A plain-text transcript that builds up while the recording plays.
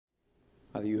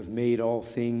Father, you have made all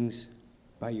things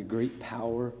by your great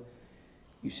power.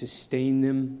 You sustain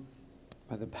them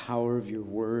by the power of your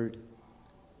word.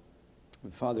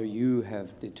 And Father, you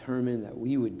have determined that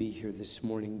we would be here this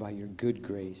morning by your good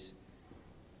grace.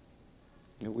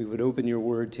 That we would open your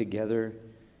word together,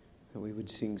 that we would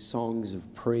sing songs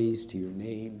of praise to your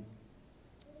name,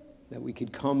 that we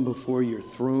could come before your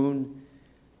throne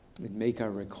and make our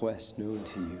requests known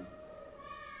to you.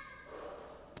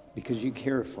 Because you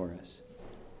care for us.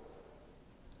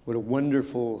 What a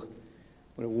wonderful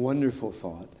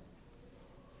thought.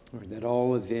 Lord, that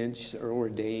all events are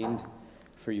ordained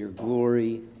for your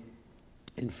glory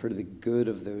and for the good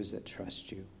of those that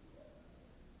trust you.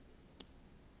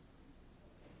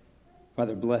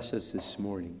 Father, bless us this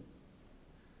morning.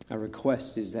 Our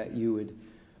request is that you would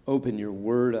open your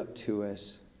word up to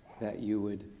us, that you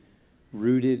would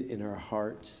root it in our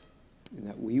hearts, and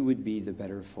that we would be the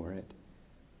better for it.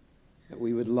 That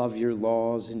we would love your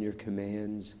laws and your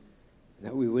commands, and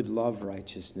that we would love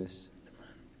righteousness,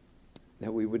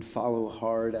 that we would follow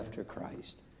hard after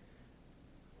Christ.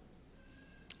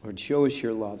 Lord, show us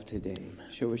your love today.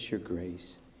 Show us your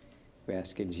grace. We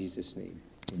ask in Jesus' name.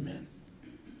 Amen.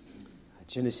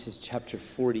 Genesis chapter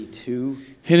 42.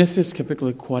 Génesis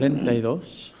capítulo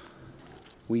 42.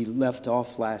 We left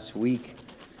off last week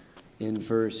in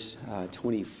verse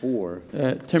 24.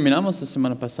 Terminamos la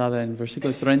semana pasada en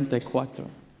versículo 34.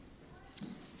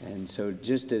 And so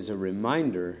just as a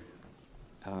reminder,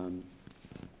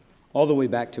 all the way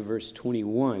back to verse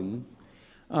 21.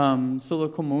 Solo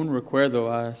como un recuerdo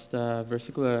hasta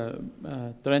versículo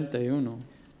 31.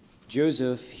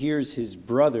 Joseph hears his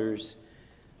brothers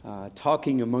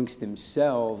talking amongst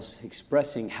themselves,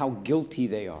 expressing how guilty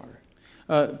they are.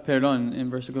 Perdón, en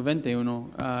versículo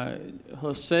 21,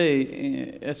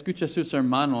 José escucha a sus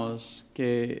hermanos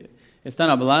que están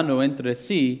hablando entre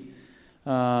sí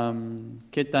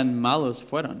qué tan malos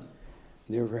fueron.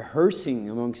 They're rehearsing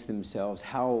amongst themselves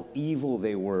how evil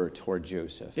they were toward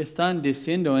Joseph. Están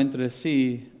diciendo entre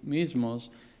sí mismos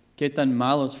qué tan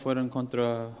malos fueron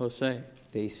contra José.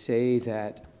 They say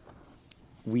that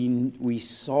we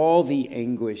saw the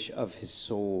anguish of his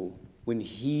soul when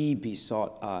he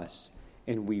besought us,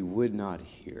 and we would not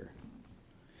hear.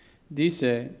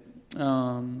 Dice,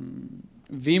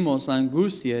 vimos la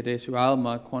angustia de su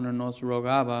alma cuando nos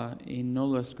rogaba y no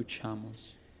lo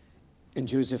escuchamos. And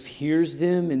Joseph hears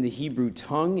them in the Hebrew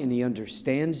tongue, and he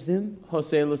understands them.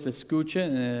 José los escucha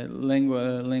en el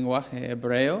lenguaje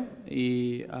hebreo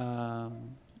y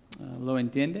lo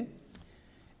entiende.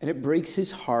 And it breaks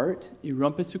his heart. Y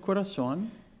rompe su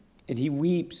corazón. And he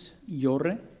weeps.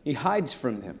 Llora. He hides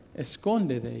from them.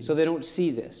 Esconde de ellos. So they don't see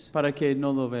this. Para que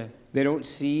no lo ve. They don't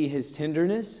see his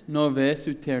tenderness. No ve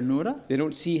su ternura. They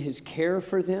don't see his care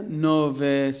for them. No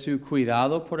ve su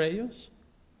cuidado por ellos.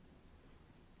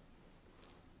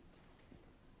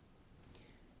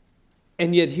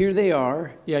 And yet here they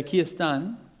are. Y aquí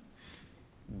están.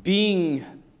 Being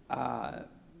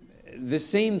the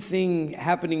same thing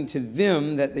happening to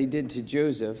them that they did to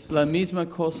Joseph. La misma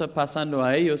cosa pasando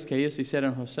a ellos que ellos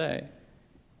hicieron a José.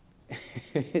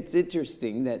 It's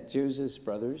interesting that Joseph's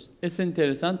brothers, es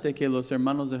interesante que los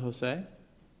hermanos de José,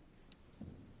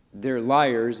 they're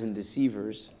liars and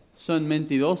deceivers. Son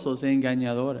mentirosos e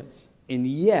engañadores. And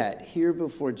yet, here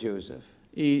before Joseph,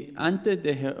 y antes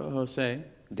de José,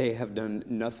 they have done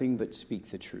nothing but speak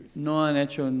the truth. No han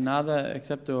hecho nada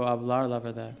excepto hablar la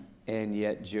verdad. And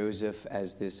yet Joseph,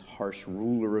 as this harsh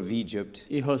ruler of Egypt,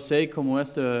 y José como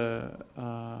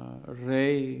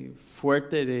rey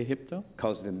fuerte de Egipto,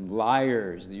 calls them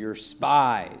liars, you're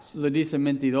spies. Lo dice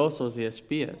mentirosos y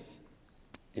espías.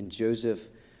 And Joseph,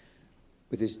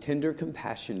 with his tender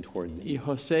compassion toward them, y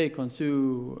José con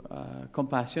su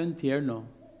compasión tierno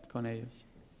con ellos.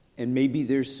 And maybe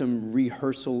there's some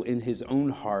rehearsal in his own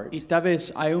heart. Y tal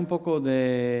vez hay un poco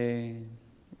de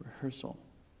rehearsal.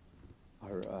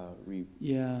 Or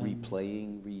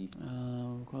replaying,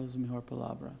 ¿Cuál es la mejor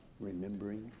palabra?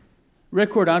 Remembering.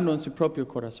 Recordando en su propio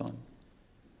corazón.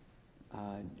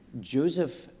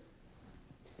 Joseph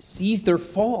sees their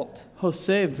fault.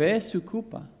 José ve su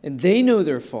culpa. And they know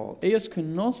their fault. Ellos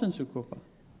conocen su culpa.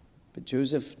 But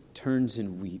Joseph turns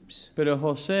and weeps. Pero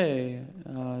José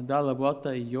da la vuelta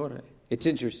y llora. It's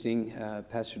interesting,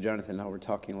 Pastor Jonathan and I were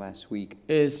talking last week.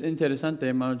 Es interesante,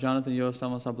 hermano Jonathan y yo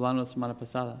estamos hablando la semana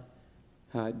pasada.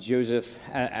 Joseph,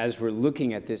 as we're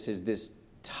looking at this, is this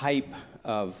type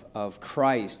of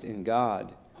Christ in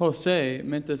God. José,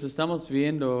 mientras estamos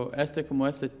viendo como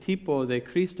este tipo de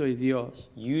Cristo y Dios,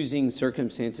 using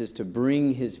circumstances to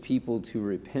bring his people to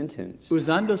repentance.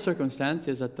 Usando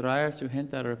circunstancias a traer su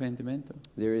gente al arrepentimiento.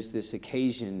 There is this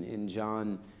occasion in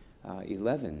John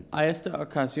 11, a esta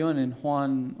ocasión en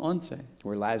Juan 11,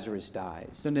 where Lazarus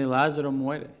dies. donde Lázaro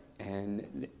muere.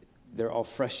 And they're all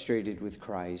frustrated with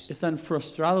Christ Están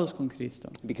frustrados con Cristo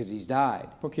because he's died.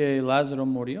 porque Lázaro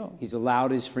murió. He's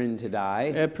allowed his friend to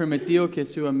die. Él permitió que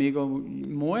su amigo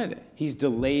muere. He's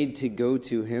delayed to go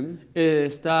to him.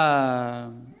 Se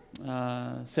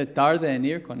tarda en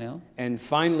ir con él. And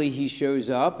finally he shows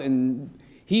up and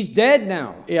he's dead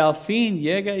now. Y al fin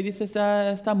llega y dice,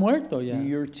 está muerto ya.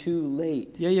 You're too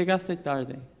late. Ya llegaste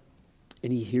tarde.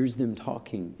 And he hears them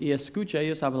talking Y escucha a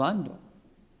ellos hablando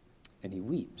and he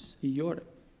weeps. y llora.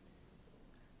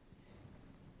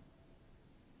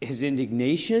 His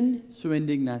indignation Su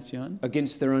indignación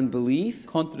against their unbelief,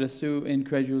 contra su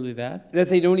incredulidad, that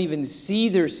they don't even see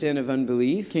their sin of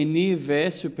unbelief, que ni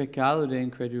ve su pecado de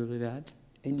incredulidad,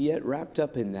 and yet wrapped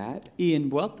up in that, y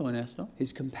envuelto en esto,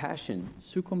 his compassion,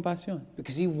 su compasión,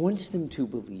 because he wants them to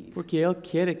believe. porque él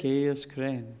quiere que ellos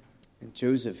creen. And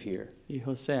Joseph here, Y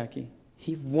José aquí,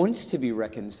 he wants to be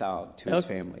reconciled to his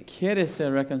family, quiere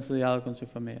ser reconciliado con su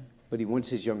familia, but he wants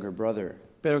his younger brother,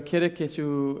 pero quiere que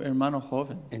su hermano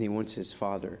joven and he wants his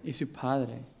father. y su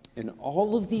padre, And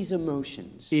all of these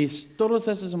emotions, y todas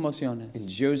esas emociones, and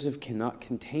Joseph cannot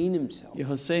contain himself, y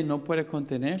José no puede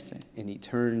contenerse, and he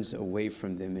turns away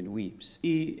from them and weeps.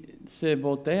 y se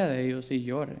voltea de ellos y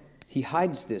llora. He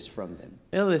hides this from them.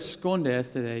 Él esconde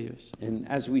este de ellos. And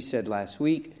as we said last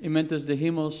week, Y mientras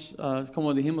dijimos,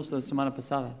 como dijimos la semana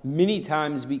pasada, many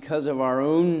times because of our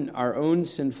own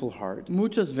sinful heart,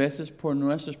 muchas veces por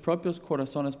nuestros propios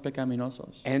corazones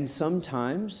pecaminosos, and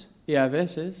sometimes y a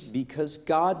veces because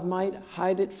God might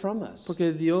hide it from us.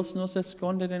 porque Dios nos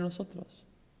esconde de nosotros.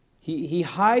 He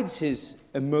hides his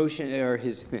emotion, or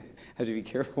his, I have to be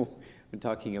careful when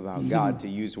talking about God to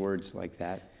use words like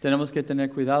that, Tenemos que tener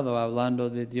cuidado hablando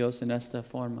de Dios en esta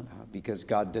forma. because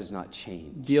God does not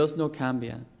change. Dios no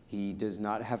cambia, He does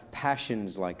not have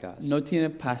passions like us. no tiene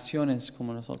pasiones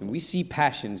como nosotros. And we see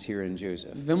passions here in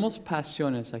Joseph. Vemos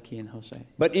pasiones aquí en José.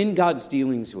 But in God's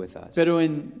dealings with us, Pero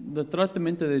en el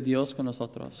tratamiento de Dios con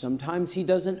nosotros, sometimes he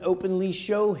doesn't openly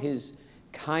show his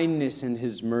kindness and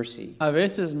his mercy. a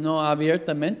veces no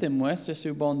abiertamente muestra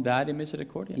su bondad y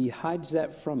misericordia. He hides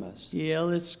that from us Y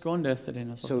Él esconde esto de so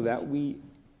nosotros. that we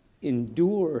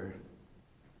endure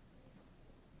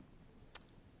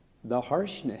the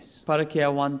harshness. Para que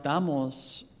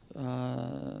aguantamos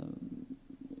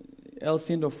Él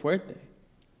siendo fuerte.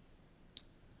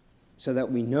 So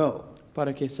that we know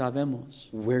Para que sabemos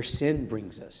where sin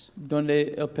brings us.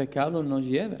 donde el pecado nos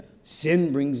lleva.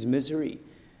 Sin brings misery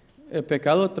El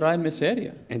pecado trae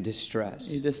miseria and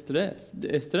distress. y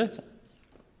estresa.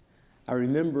 I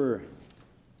remember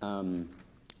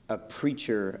a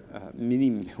preacher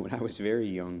when I was very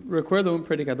young. Recuerdo un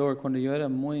predicador cuando yo era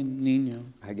muy niño.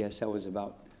 I guess I was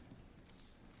about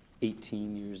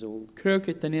 18 years old. Creo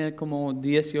que tenía como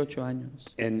 18 años.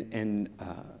 And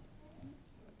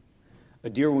a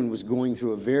dear one was going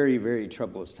through a very, very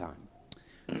troublous time.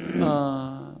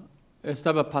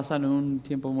 Estaba pasando un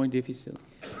tiempo muy difícil.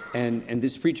 And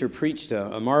this preacher preached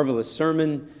a marvelous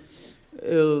sermon.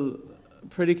 El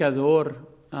predicador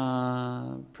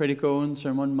predicó un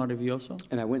sermón maravilloso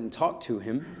And I went and talked to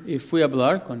him. y fui a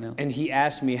hablar con él. And he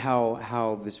asked me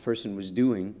how this person was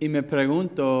doing. Y me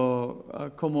preguntó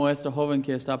cómo este joven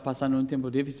que está pasando un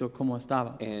tiempo difícil, cómo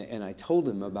estaba. And I told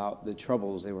him about the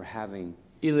troubles they were having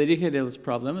Y le dije de los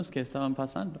problemas que estaban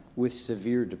pasando, with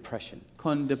severe depression.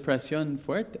 con depresión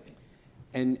fuerte.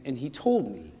 And he told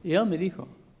me, Y él me dijo,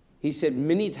 he said,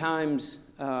 many times,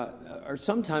 or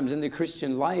sometimes in the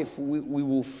Christian life, we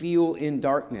will feel in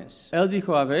darkness. él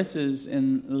dijo a veces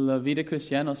en la vida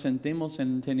cristiana sentimos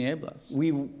en tinieblas.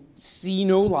 We see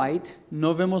no light.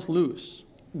 No vemos luz.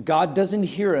 God doesn't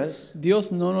hear us. Dios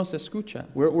no nos escucha.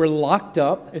 We're locked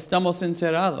up. Estamos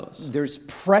encerrados. There's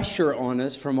pressure on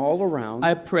us from all around.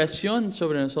 Hay presión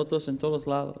sobre nosotros en todos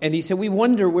lados. And he said, we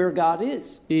wonder where God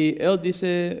is. Y él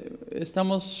dice,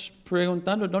 estamos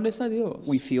preguntando, ¿dónde está Dios?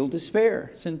 We feel despair.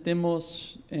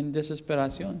 Sentimos en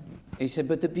desesperación. He said,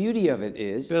 but the beauty of it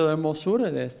is, Pero la hermosura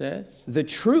de esto es, the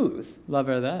truth la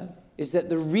verdad, is that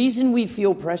the reason we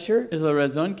feel pressure, es la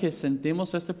razón que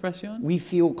sentimos esta presión. we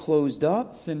feel closed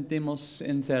up, Sentimos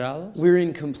encerrados. we're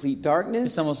in complete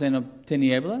darkness, Estamos en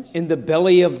tinieblas. in the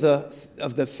belly of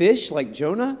the fish like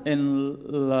Jonah,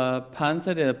 En la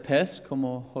panza del pez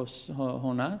como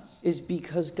Jonás. is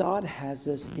because God has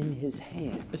us in his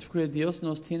hand Es porque Dios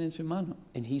nos tiene en su mano.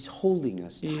 and he's holding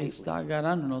us Y tightly. está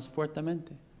agarrándonos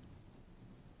fuertemente.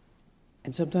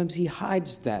 And sometimes he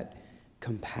hides that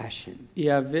compassion Y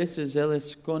a veces Él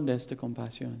esconde esta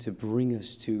compasión to bring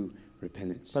us to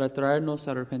repentance. para traernos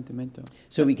al arrepentimiento.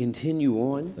 So we continue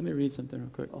on. Let me read something real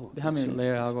quick. Oh, Déjame yes,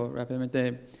 leer algo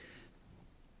rápidamente.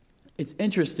 It's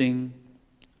interesting.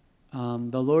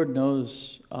 The Lord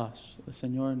knows us. El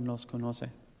Señor nos conoce.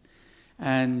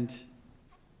 And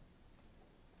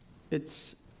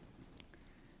it's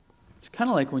kind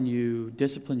of like when you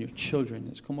discipline your children.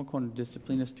 Es como cuando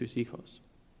disciplinas tus hijos.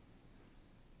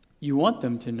 You want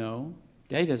them to know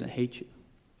Daddy doesn't hate you.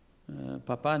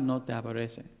 Papá no te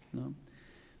aborrece. No?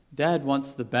 Dad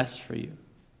wants the best for you.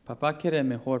 Papá quiere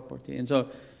mejor por ti. And so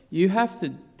you have to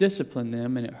discipline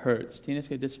them, and it hurts. Tienes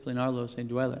que disciplinarlos y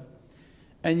duele.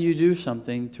 And you do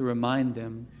something to remind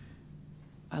them,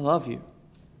 I love you.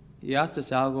 Y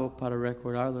haces algo para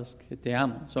recordarles que te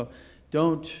amo. So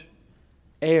don't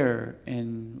err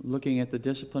in looking at the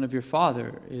discipline of your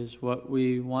father is what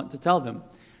we want to tell them.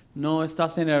 No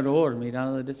estás en error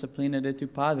mirando la disciplina de tu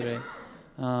padre.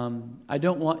 I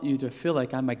don't want you to feel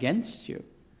like I'm against you.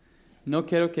 No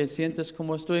quiero que sientas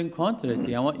como estoy en contra de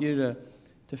ti. I want you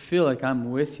to feel like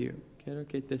I'm with you. Quiero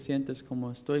que te sientas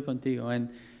como estoy contigo. And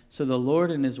so the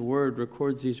Lord in His Word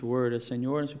records these words. El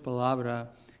Señor en su palabra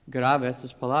graba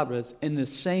estas palabras in the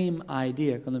same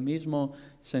idea, con el mismo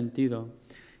sentido.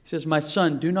 He says, my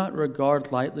son, do not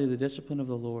regard lightly the discipline of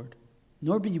the Lord,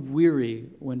 nor be weary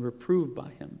when reproved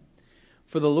by Him.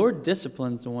 For the Lord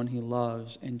disciplines the one He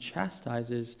loves and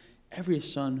chastises every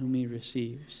son whom He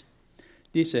receives.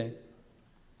 Dice,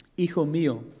 Hijo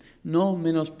mío, no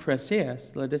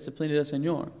menosprecies la disciplina del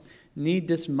Señor, ni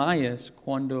desmayes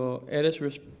cuando eres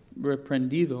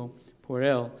reprendido por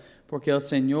Él, porque el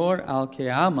Señor al que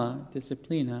ama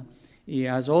disciplina y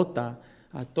azota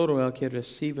a todo el que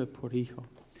recibe por hijo.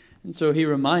 And so He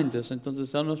reminds us,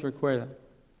 entonces Él nos recuerda,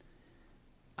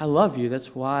 I love you,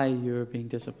 that's why you're being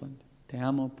disciplined. Te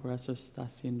amo, por eso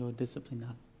estás siendo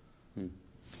disciplinado.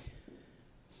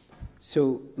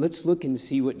 So let's look and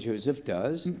see what Joseph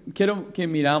does. Quiero que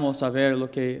miramos a ver lo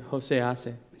que José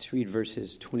hace. Let's read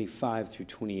verses 25 through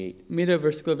 28. Mira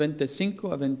versículo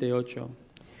 25 a 28.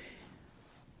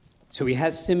 So he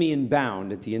has Simeon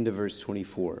bound at the end of verse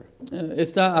 24.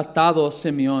 Está atado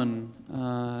Simeón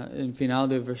en final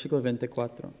del versículo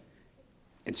 24.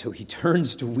 And so he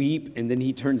turns to weep, and then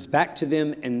he turns back to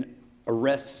them and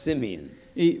arrests Simeon.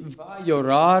 Y va a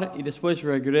llorar y después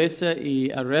regresa y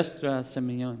arresta a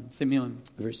Simeón.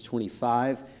 Verse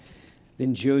 25,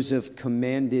 then Joseph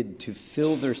commanded to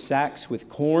fill their sacks with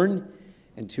corn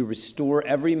and to restore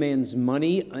every man's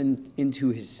money into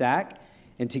his sack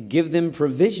and to give them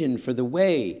provision for the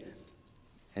way.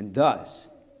 And thus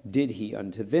did he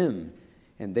unto them.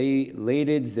 And they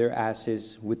laded their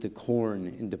asses with the corn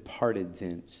and departed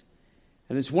thence.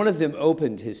 And as one of them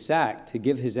opened his sack to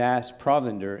give his ass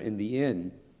provender in the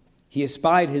inn, he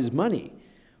espied his money,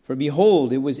 for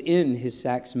behold, it was in his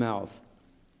sack's mouth.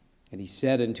 And he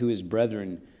said unto his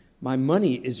brethren, my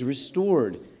money is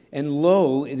restored, and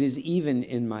lo, it is even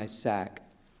in my sack.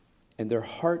 And their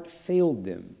heart failed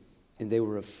them, and they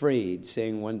were afraid,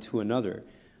 saying one to another,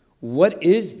 what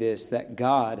is this that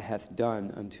God hath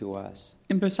done unto us?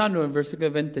 Empezando en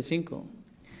versículo 25.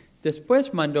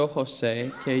 Después mandó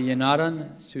José que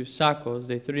llenaran sus sacos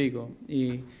de trigo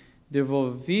y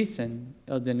devolviesen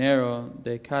el dinero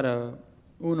de cada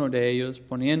uno de ellos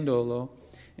poniéndolo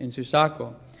en su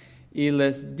saco. Y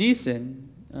les dicen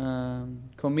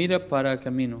comida para el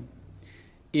camino.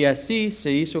 Y así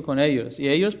se hizo con ellos. Y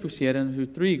ellos pusieron su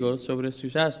trigo sobre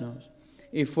sus asnos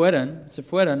y se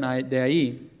fueron de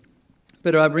ahí.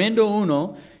 Pero abriendo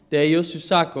uno de ellos su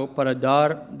saco para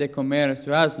dar de comer a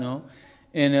su asno,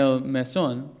 en el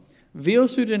mesón, vio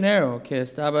su dinero que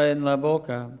estaba en la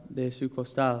boca de su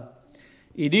costal.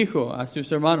 Y dijo a sus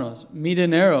hermanos, mi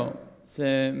dinero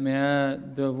se me ha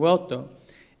devuelto,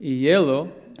 y helo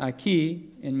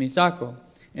aquí en mi saco.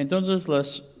 Entonces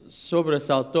les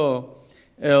sobresaltó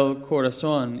el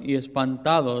corazón, y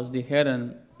espantados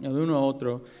dijeron el uno a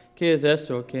otro, ¿qué es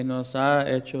esto que nos ha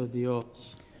hecho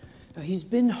Dios? Now, he's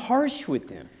been harsh with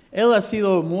them. Él ha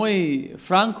sido muy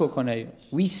franco con ellos.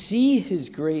 We see his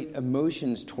great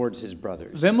emotions towards his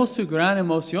brothers. Vemos su gran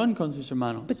emoción con sus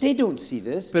hermanos. But they don't see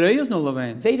this. Pero ellos no lo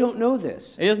ven. They don't know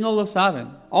this. Ellos no lo saben.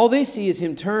 All they see is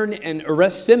him turn and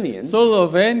arrest Simeon Solo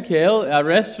ven que él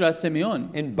arresta a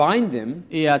Simeón and bind them.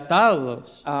 y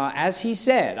atarlos. As he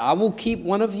said, I will keep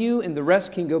one of you and the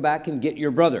rest can go back and get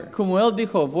your brother. Como él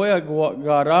dijo, voy a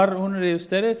agarrar uno de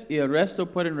ustedes y el resto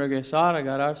pueden regresar a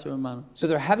agarrar a su hermano. So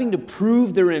they're having to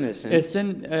prove their innocence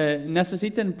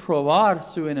necesitan probar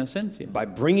su inocencia. by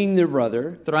bringing their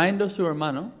brother. Trayendo su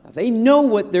hermano. Now, they know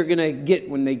what they're going to get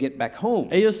when they get back home.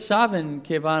 Ellos saben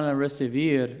que van a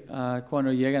recibir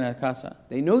cuando llegan a casa.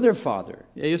 They know their father.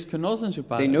 Ellos conocen su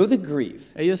padre. They know the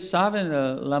grief. Ellos saben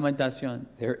la lamentación.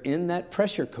 They're in that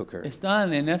pressure cooker.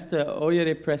 Están en esta olla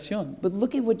de presión. But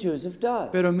look at what Joseph does.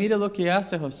 Pero mira lo que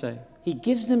hace José. He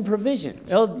gives them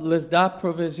provisions. Él les da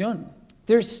provisión.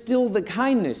 There's still the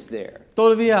kindness there.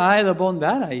 Todavía hay la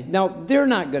bondad ahí. Now, they're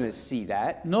not going to see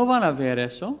that. No van a ver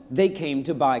eso. They came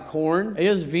to buy corn.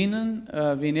 Ellos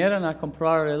vinieron a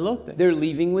comprar elote, They're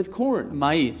leaving with corn.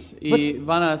 maíz, y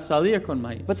van a salir con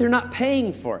maíz. But they're not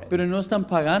paying for it. Pero no están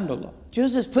pagándolo.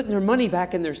 Joseph's putting their money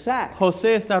back in their sack.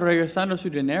 José está regresando su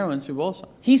dinero en su bolsa.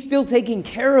 He's still taking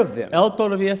care of them, Él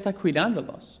todavía está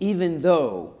cuidándolos, even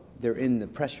though they're in the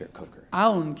pressure cooker.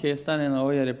 aunque están en la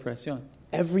olla de presión.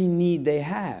 Every need they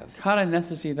have, Cada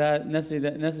necesidad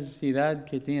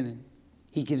que tienen,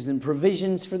 he gives them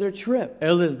provisions for their trip.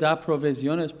 Él les da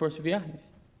provisiones por su viaje.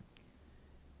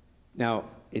 Now,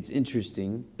 it's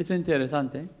interesting Es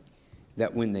interesante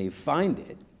that when they find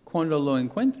it, cuando lo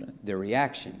encuentran, their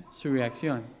reaction. su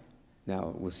reacción.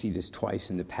 Now, we'll see this twice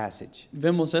in the passage.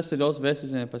 Vemos esto dos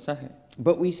veces en el pasaje.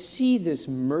 But we see this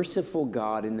merciful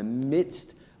God in the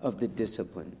midst of the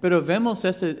discipline. Pero vemos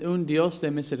un Dios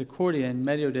de misericordia en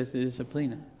medio de esa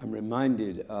disciplina. I'm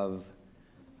reminded of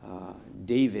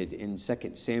David in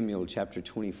 2 Samuel chapter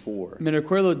 24. Me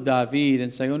recuerdo David en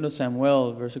 2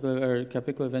 Samuel,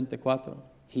 capítulo 24.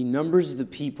 He numbers the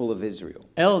people of Israel.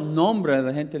 Él nombra a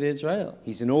la gente de Israel.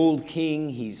 He's an old king.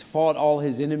 He's fought all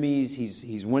his enemies.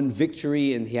 He's won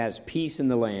victory and he has peace in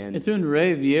the land. Es un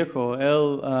rey viejo.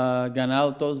 Él ha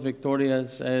ganado todas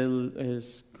victorias. Él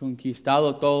es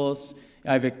conquistado todos.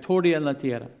 Hay victoria en la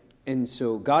tierra. And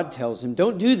so God tells him,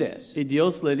 don't do this. Y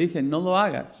Dios le dice, no lo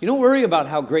hagas. You don't worry about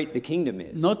how great the kingdom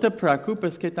is. No te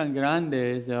preocupes qué tan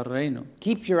grande es el reino.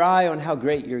 Keep your eye on how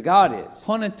great your God is.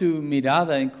 Pone tu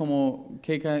mirada en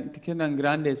qué tan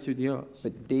grande es tu Dios.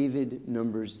 But David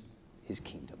numbers his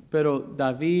kingdom. Pero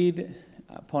David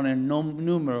pone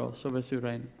número sobre su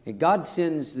reino. And God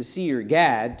sends the seer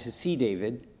Gad to see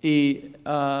David. Y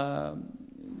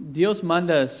Dios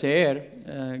manda a ser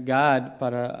Gad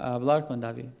para hablar con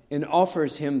David. And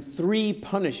offers him 3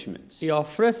 punishments. Y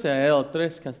ofrece a él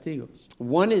 3 castigos.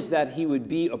 One is that he would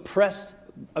be oppressed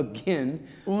again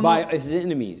by his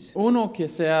enemies. Uno que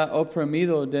sea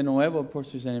oprimido de nuevo por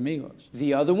sus enemigos.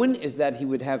 The other one is that he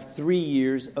would have 3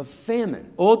 years of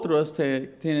famine. Otros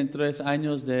tienen 3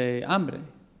 años de hambre.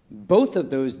 Both of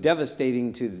those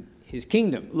devastating to his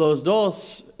kingdom. Los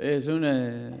dos es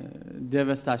una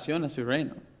devastación a su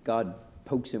reino. God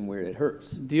pokes him where it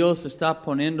hurts. Dios está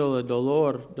poniendo el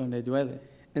dolor donde duele.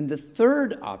 And the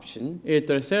third option Y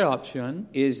tercera opción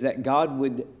is that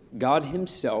God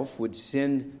himself would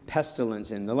send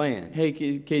pestilence in the land.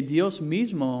 que Dios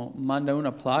mismo manda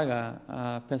una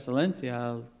plaga, pestilencia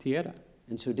a la tierra.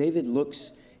 And so David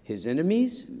looks his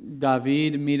enemies,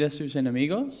 David mira sus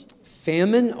enemigos.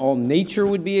 famine, all nature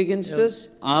would be against us,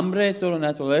 Hambre, toda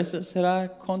naturaleza será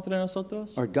contra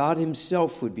nosotros. or God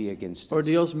himself would be against O us.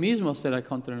 Dios mismo será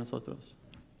contra nosotros.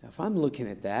 Now, if I'm looking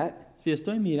at that, Si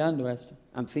estoy mirando esto,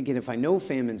 I'm thinking if I know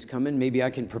famine's coming, maybe I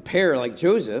can prepare like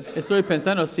Joseph. estoy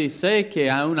pensando, si sé que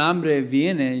a un hambre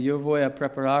viene, yo voy a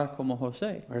preparar como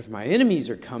José. Or if my enemies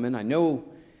are coming, I know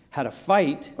how to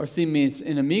fight. O si mis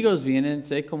enemigos vienen,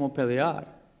 sé cómo pelear.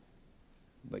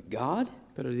 But God,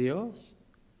 Pero Dios,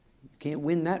 you can't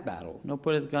win that battle. no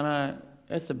puedes ganar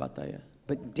esa batalla.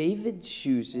 But David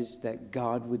chooses that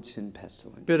God would send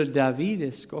pestilence. Pero David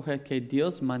escoge que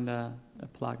Dios manda la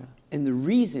plaga. And the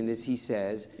reason is, he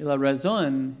says, Y la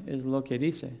razón es lo que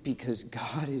dice. because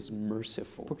God is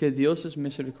merciful. Porque Dios es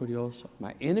misericordioso.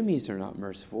 My enemies are not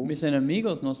merciful. Mis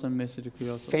enemigos no son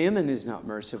misericordiosos. Famine is not El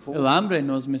merciful. hambre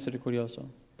no es misericordioso.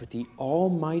 But the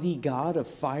almighty God of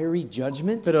fiery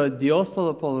judgment Pero el Dios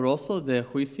todopoderoso de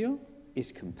juicio,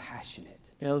 is compassionate.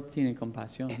 Él tiene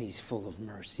compasión. And he's full of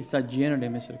mercy. Está lleno de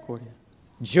misericordia.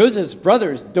 Joseph's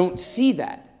brothers don't see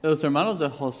that. Los hermanos de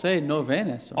José no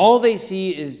ven eso. All they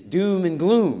see is doom and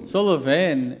gloom. Solo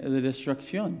ven la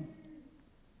destrucción.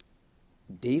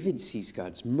 David sees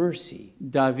God's mercy.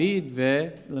 David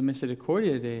ve la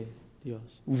misericordia de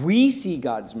Dios. We see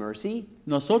God's mercy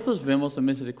Nosotros vemos la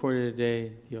misericordia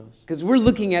de Dios. because we're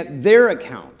looking at their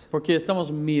account. Porque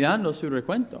estamos mirando su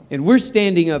recuento. And we're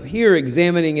standing up here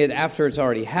examining it after it's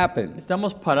already happened.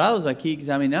 Estamos parados aquí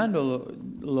examinando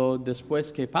lo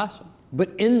después que pasa. But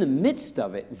in the midst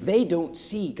of it, they don't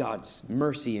see God's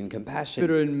mercy and compassion.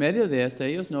 Pero en medio de esto,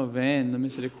 ellos no ven la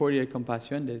misericordia y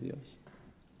compasión de Dios.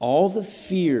 All the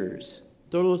fears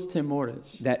todos los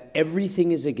temores, that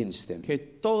everything is against them, que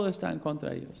todo está en contra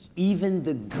de ellos, even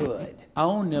the good.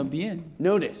 aún el bien.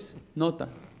 Notice, Nota,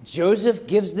 Joseph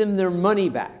gives them their money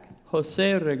back.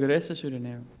 José regresa su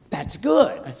dinero. That's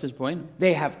good. Eso es bueno.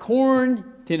 They have corn,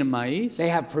 Tienen maíz, they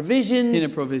have tienen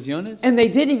provisions, provisiones, and they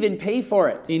didn't even pay for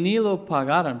it. y ni lo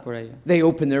pagaron por ello. They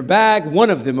open their bag. One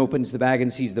of them opens the bag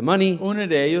and sees the money. Uno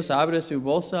de ellos abre su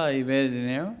bolsa y ve el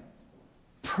dinero.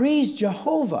 Praise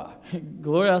Jehovah.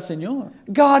 Gloria al Señor.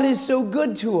 God is so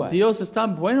good to us. Dios es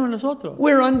tan bueno en nosotros.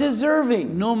 We're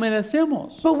undeserving. No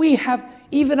merecemos. But we have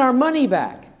even our money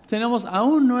back. Tenemos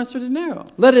aún nuestro dinero.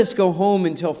 Let us go home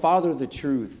and tell Father the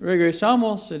truth.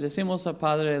 Regresamos y decimos al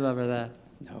Padre la verdad.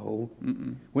 No.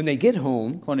 When they get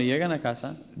home, Cuando llegan a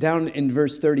casa, down in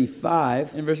verse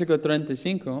 35, en versículo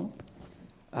 35,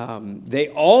 they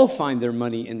all find their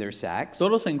money in their sacks.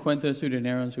 todos encuentran su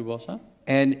dinero en su bolsa.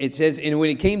 And it says, and when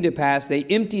it came to pass, they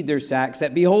emptied their sacks,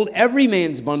 that behold, every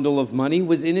man's bundle of money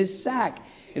was in his sack.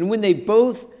 And when they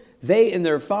and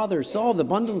their father saw the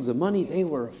bundles of money, they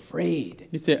were afraid.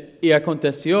 Dice, y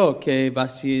aconteció que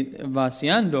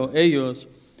vaciando ellos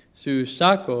sus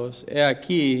sacos, he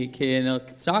aquí que en el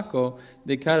saco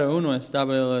de cada uno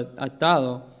estaba el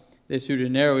atado de su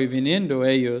dinero, y viniendo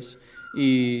ellos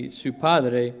y su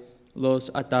padre, los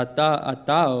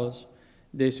atados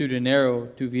de su dinero,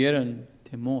 tuvieron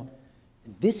temor.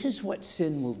 This is what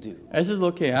sin will do. Eso es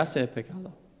lo que hace el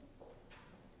pecado.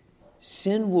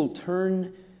 Sin will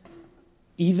turn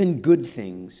even good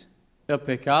things El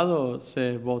pecado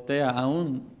se voltea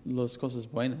aún las cosas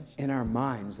buenas in our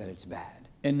minds that it's bad.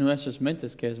 en nuestras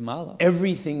mentes, que es malo.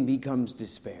 Everything becomes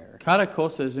despair. Cada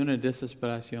cosa es una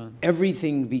desesperación.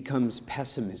 Everything becomes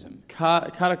pessimism.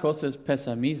 Cada cosa es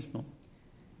pesimismo.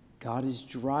 God is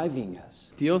driving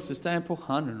us Dios está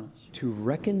empujándonos to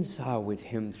reconcile with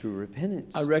Him through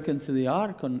repentance. a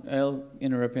reconciliar con Él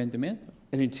en arrepentimiento.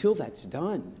 And until that's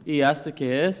done, Y hasta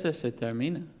que eso se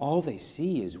termina, all they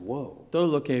see is woe. todo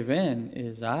lo que ven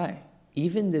es ay.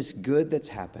 Even this good that's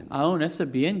happened. Aún ese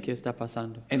bien que está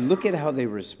pasando. And look at how they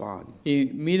respond Y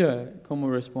mira cómo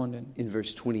responden. in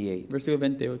verse 28. Versículo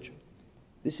 28.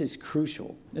 This is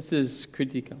crucial. This is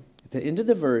crítica. At the end of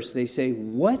the verse, they say,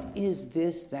 "What is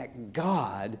this that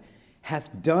God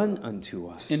hath done unto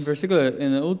us?" En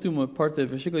la última parte del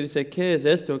versículo dice, ¿qué es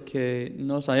esto que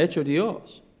nos ha hecho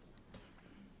Dios?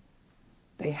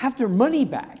 They have their money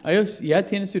back. Ellos ya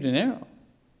tienen su dinero.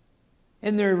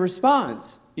 And their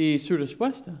response, Y su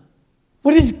respuesta,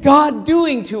 what is God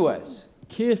doing to us?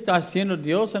 ¿qué está haciendo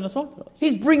Dios en nosotros?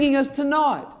 He's bringing us to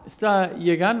naught. Está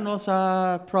llegándonos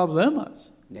a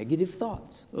problemas, Negative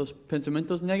thoughts. los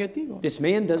pensamientos negativos. This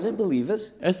man doesn't believe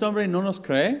us. Este hombre no nos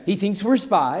cree. He thinks we're Él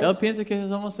spies. piensa que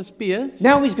somos espías.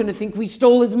 Now he's going to think we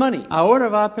stole his money. Ahora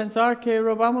va a pensar que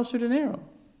robamos su dinero.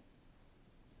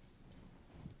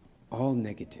 All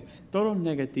negative. Todo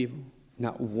negativo.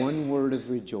 Not one word of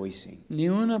rejoicing. Ni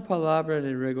una palabra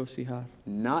de regocijar.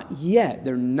 Not yet.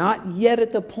 They're not yet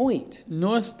at the point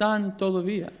No están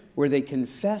todavía where they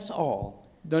confess all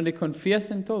donde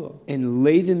confiesen todo and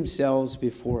lay themselves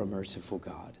before a merciful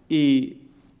God. y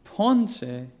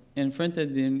ponse en frente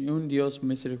de un Dios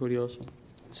misericordioso.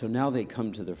 So now they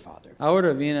come to their father.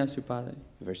 Ahora viene a su padre.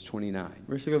 Verse 29.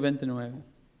 Versículo 29.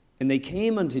 And they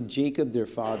came unto Jacob their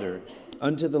father,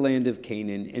 unto the land of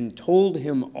Canaan, and told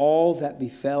him all that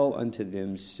befell unto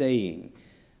them, saying,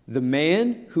 The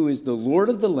man who is the Lord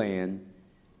of the land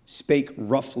spake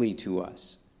roughly to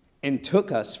us, and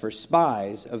took us for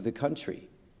spies of the country.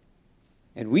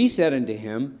 And we said unto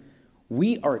him,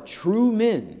 We are true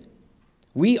men,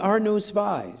 we are no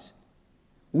spies.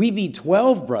 We be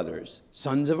 12 brothers,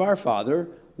 sons of our father,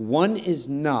 one is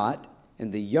not,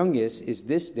 and the youngest is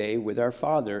this day with our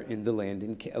father in the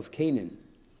land of Canaan.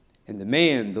 And the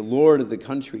man, the Lord of the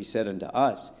country, said unto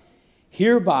us,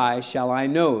 Hereby shall I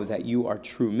know that you are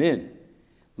true men.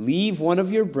 Leave one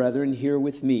of your brethren here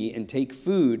with me, and take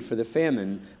food for the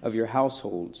famine of your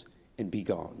households, and be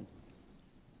gone.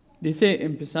 Dice,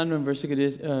 empezando en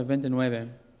versículo 29,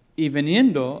 y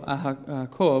viniendo a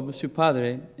Jacob, su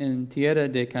padre, en tierra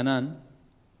de Canaán,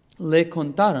 le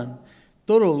contaron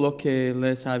todo lo que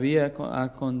les había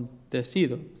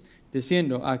acontecido,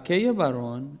 diciendo, aquel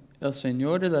varón, el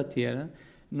Señor de la tierra,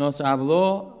 nos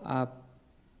habló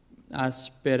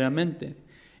ásperamente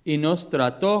y nos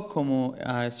trató como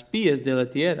a espías de la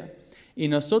tierra. Y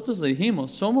nosotros le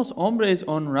dijimos, somos hombres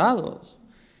honrados,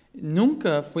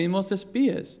 nunca fuimos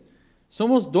espías.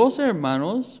 Somos 2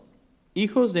 hermanos,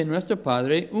 hijos de nuestro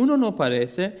padre, uno no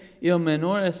parece, y el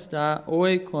menor está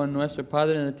hoy con nuestro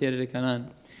padre en la tierra de Canaán.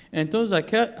 Entonces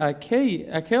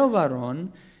aquel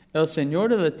varón, el Señor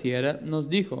de la tierra, nos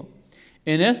dijo,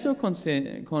 En esto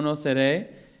conoceré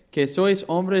que sois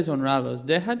hombres honrados.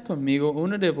 Dejad conmigo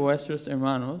uno de vuestros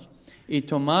hermanos y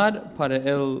tomad para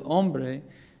el hombre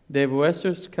de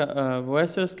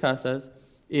vuestras casas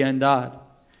y andad.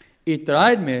 Y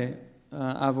traedme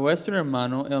a vuestro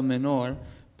hermano el menor,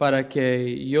 para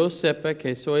que yo sepa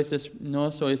que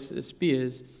no sois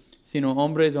espías, sino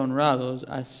hombres honrados.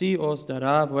 Así os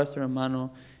dará vuestro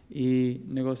hermano y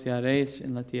negociaréis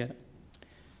en la tierra.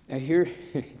 Now here,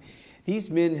 these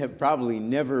men have probably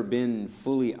never been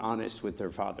fully honest with their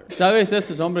father. Tal vez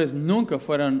esos hombres nunca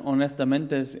fueron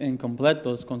honestamente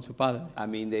incompletos con su padre. I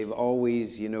mean, they've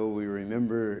always, we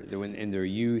remember that when in their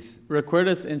youth,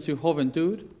 ¿Recuerdas en su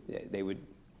juventud?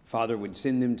 Father would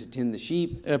send them to tend the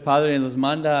sheep, El padre los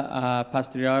manda a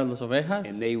pastorear las ovejas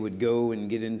and they would go and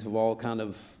get into all kind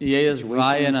of y ellos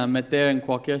vayan a situations. meter en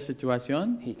cualquier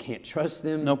situación. He can't trust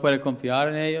them. No puede confiar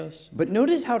en ellos. But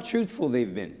notice how truthful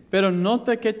they've been. Pero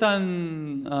nota qué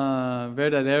tan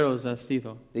verdaderos han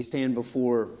sido. They stand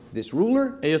before this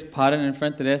ruler. Ellos paran en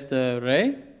frente de este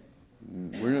rey.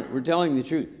 We're telling the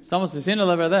truth. Estamos diciendo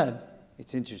la verdad.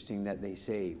 It's interesting that they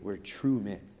say we're true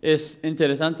men. Es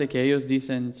interesante que ellos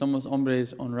dicen somos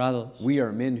hombres honrados. We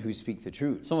are men who speak the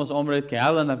truth. Somos hombres que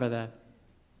hablan la verdad.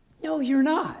 No, you're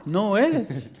not. No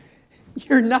eres.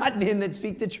 You're not men that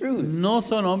speak the truth. No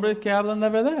son hombres que hablan la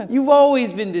verdad. You've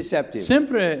always been deceptive.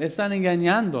 Siempre están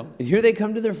engañando. And here they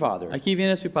come to their father, Aquí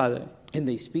viene su padre and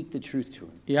they speak the truth to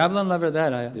him. y hablan la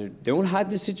verdad a él. They don't hide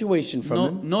the situation from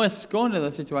him. No esconde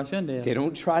la situación de They él.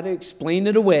 don't try to explain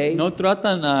it away. No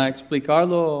tratan a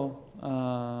explicarlo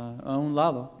a un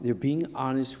lado. They're being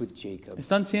honest with Jacob.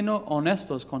 Están siendo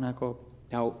honestos con Jacob.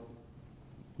 Now,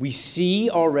 we see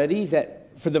already that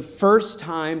for the first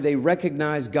time they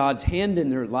recognize God's hand in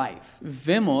their life.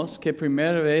 Vemos que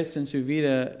primera vez en su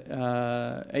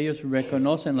vida ellos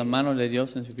reconocen la mano de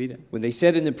Dios en su vida. When they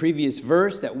said in the previous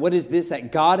verse that what is this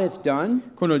that God hath done?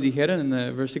 Cuando dijeron en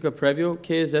el versículo previo,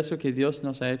 ¿qué es eso que Dios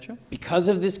nos ha hecho? Because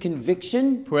of this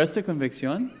conviction, Por esta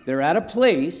convicción, they're at a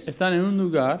place están en un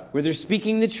lugar where they're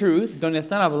speaking the truth donde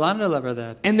están hablando la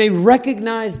verdad and they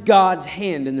recognize God's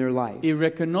hand in their life. y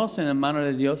reconocen la mano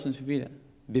de Dios en su vida.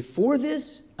 Before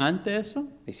this, Ante eso,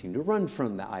 they seem to run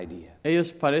from the idea.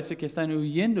 ellos parece que están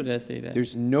huyendo de esa idea.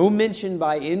 There's no mention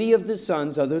by any of the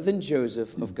sons other than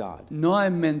Joseph of God. No hay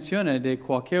menciones de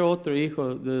cualquier otro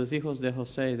hijo de los hijos de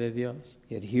José de Dios.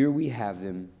 Yet here we have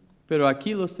them Pero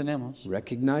aquí los tenemos,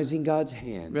 recognizing God's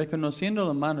hand, reconociendo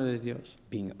la mano de Dios,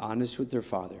 being honest with their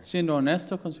father. siendo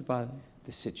honesto con su padre.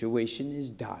 The situation is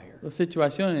dire, La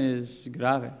situación es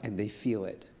grave and they feel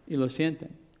it. y lo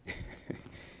sienten.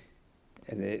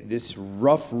 And this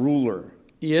rough ruler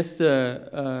Y este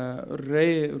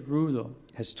rey rudo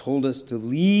has told us to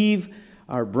leave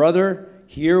our brother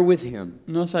here with him.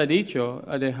 nos ha dicho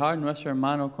a dejar nuestro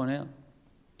hermano con él.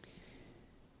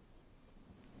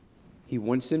 He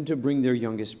wants them to bring their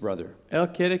youngest brother.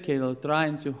 Él quiere que lo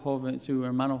traen su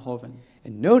hermano joven.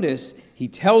 And notice, he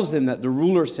tells them that the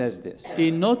ruler says this.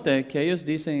 Y note que ellos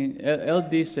dicen,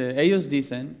 ellos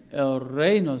dicen, el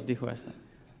rey nos dijo esto.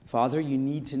 Father, you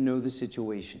need to know the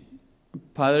situation.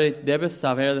 Padre, debes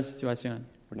saber la situación.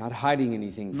 We're not hiding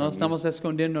anything No from you. estamos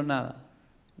escondiendo nada.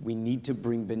 We need to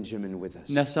bring Benjamin with us.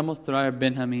 Necesitamos traer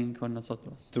Benjamín con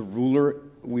nosotros. The ruler,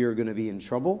 we are going to be in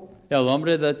trouble. El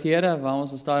hombre de la tierra,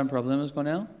 vamos a estar en problemas con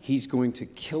él. He's going to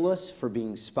kill us for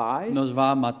being spies Nos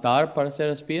va a matar para ser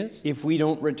espías if we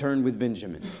don't return with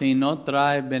Benjamin. si no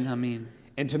trae Benjamín.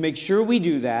 And to make sure we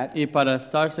do that, Y para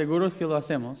estar seguros que lo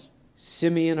hacemos,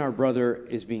 Simeon, our brother,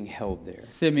 is being held there.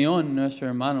 Simeón, nuestro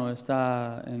hermano,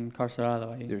 está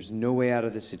encarcelado ahí. There's no way out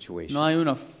of the situation. No hay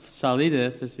una salida de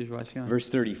esta situación. Verse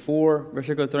 34,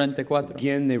 Versículo 34.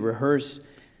 again they rehearse,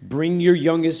 bring your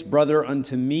youngest brother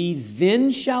unto me, then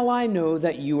shall I know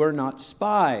that you are not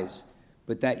spies,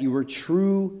 but that you are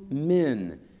true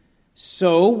men.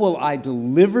 So will I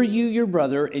deliver you your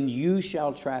brother, and you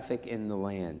shall traffic in the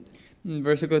land.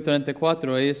 Versículo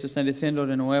 34, ellos están diciendo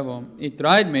de nuevo, y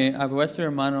traedme a vuestro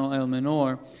hermano el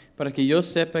menor, para que yo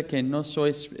sepa que no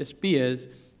sois espías,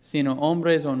 sino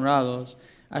hombres honrados.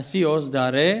 Así os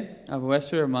daré a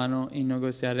vuestro hermano y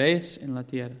negociaréis en la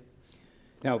tierra.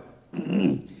 Now,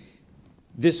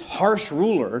 this harsh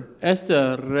ruler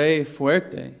Este rey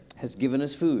fuerte has given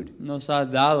us food. nos ha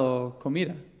dado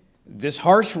comida. this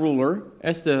harsh ruler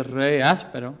este rey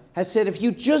áspero, has said, if you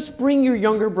just bring your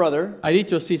younger brother, ha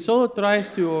dicho, si solo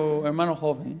traes tu hermano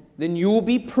joven, then you will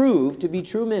be proved to be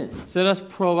true men. serás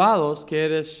probados que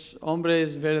eres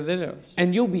hombres verdaderos.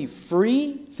 And you'll be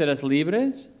free Serás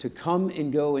libres to come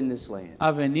and go in this land.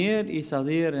 a venir y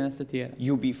salir en esta tierra.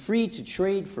 You'll be free to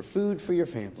trade for food for your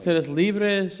family. Serás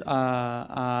libres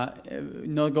a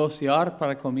negociar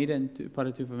para comida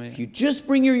para tu If familia. you just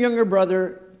bring your younger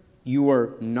brother, you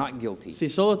are not guilty. Si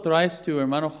solo traes tu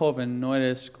hermano joven, no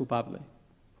eres culpable.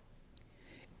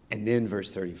 And then verse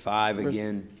 35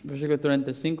 again, Versículo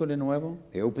 35 de nuevo.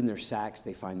 they open their sacks,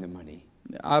 they find the money.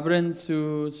 Abren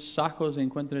sus sacos y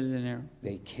encuentran el dinero.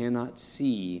 They cannot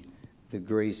see the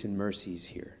grace and mercies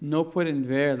here. No pueden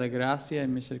ver la gracia y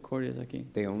misericordias aquí.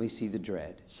 They only see the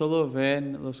dread. Solo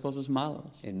ven las cosas malas.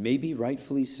 And maybe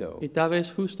rightfully so, Y tal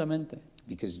vez justamente.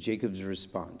 because Jacob's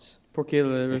response. Porque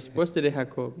la respuesta de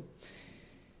Jacob.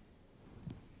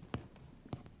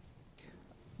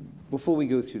 Before we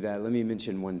go through that, let me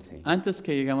mention one thing. Antes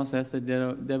que llegamos a este,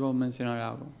 debo mencionar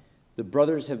algo. The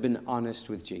brothers have been honest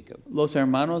with Jacob. Los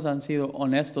hermanos han sido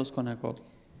honestos con Jacob.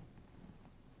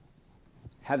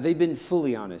 Have they been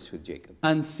fully honest with Jacob?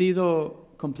 ¿Han sido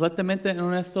completamente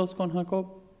honestos con Jacob?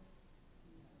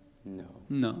 No.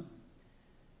 No.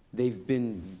 They've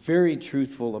been very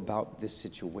truthful about this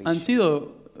Han situation.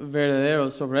 sido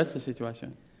verdaderos sobre esta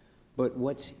situación. But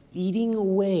what's eating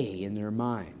away in their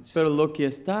minds Pero lo que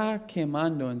está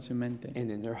quemando en su mente, and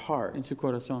in their heart en su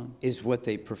corazón, is what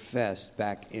they professed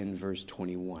back in verse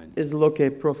 21. es lo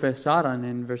que profesaron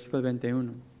en versículo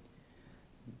 21.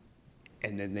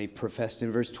 And then they've professed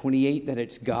in verse 28 that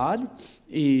it's God.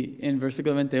 Y en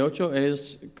versículo 28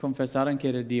 ellos confesaron que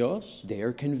era Dios. They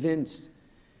are convinced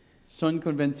Son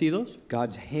convencidos.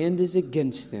 God's hand is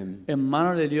against them En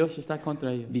mano de Dios está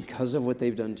contra ellos. because of what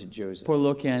they've done to Joseph. Por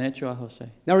lo que han hecho a José.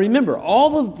 Now remember,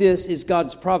 all of this is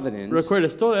God's providence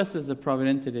Recuerdas, todo esto es la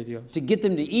providencia de Dios. to get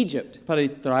them to Egypt. Para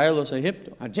traerlos a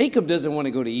Egipto. Now, Jacob doesn't want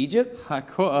to go to Egypt.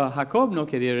 Jacob no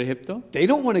quería ir a Egipto. They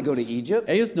don't want to go to Egypt.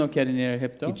 Ellos no quieren ir a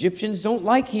Egipto. Egyptians don't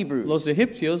like Los Hebrews.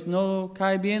 egipcios no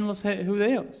caen bien los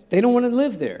judeos. They don't want to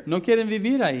live there. No quieren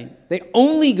vivir ahí. They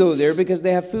only go there because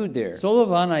they have food there. Solo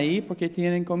van ahí porque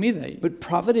tienen comida ahí. But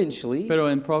providentially, Pero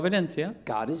en providencia,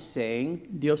 God is saying,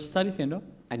 Dios está diciendo,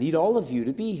 I need all of you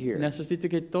to be here necesito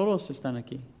que todos están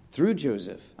aquí. through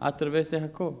Joseph. A través de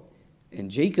Jacob.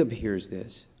 And Jacob hears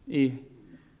this. Y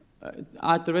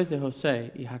a través de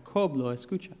José. Y Jacob lo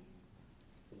escucha.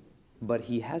 But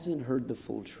he hasn't heard the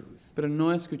full truth Pero no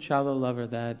ha escuchado la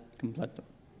verdad completa.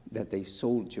 that they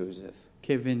sold Joseph.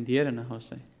 Que vendieron a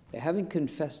José. They haven't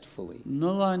confessed fully.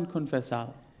 No lo han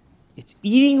confesado. It's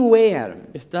eating away at them,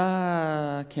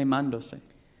 Está quemándose.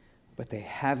 but they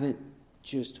haven't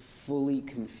just fully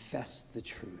confessed the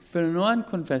truth. Pero no han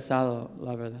confesado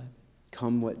la verdad.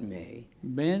 Come what may,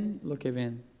 Ven lo que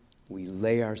ven. we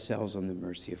lay ourselves on the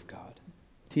mercy of God.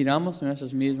 Tiramos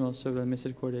nosotros mismos sobre la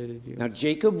misericordia de Dios. Now,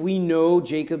 Jacob, we know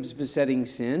Jacob's besetting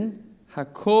sin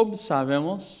Jacob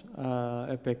sabemos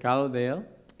el pecado de él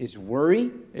is worry.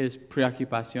 es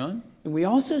preocupación. And we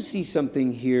also see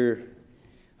something here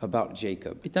about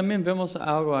Jacob. Y también vemos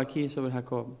algo aquí sobre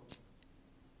Jacob.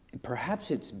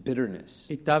 Perhaps it's bitterness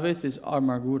Y tal vez es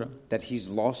amargura that he's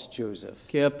lost Joseph,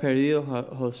 que ha perdido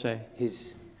José,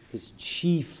 his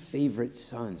chief favorite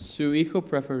son, su hijo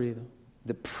preferido,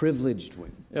 the privileged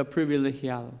one, el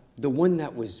privilegiado, the one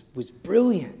that was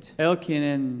brilliant, el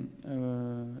quien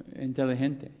es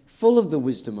inteligente, full of the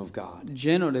wisdom of God.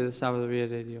 lleno de la sabiduría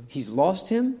de Dios. He's lost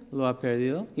him. Lo ha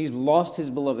perdido. He's lost his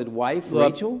beloved wife, Lo ha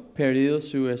Rachel. perdido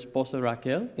su esposa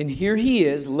Raquel. And here he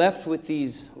is left with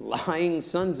these lying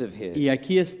sons of his. Y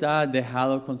aquí está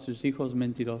dejado con sus hijos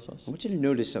mentirosos. I want you to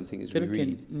notice something as we Quiero que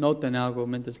read, noten algo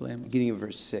mientras leemos. beginning of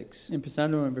verse 6.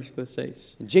 Empezando en versículo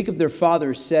 6. And Jacob their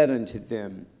father said unto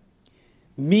them,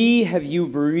 Me have you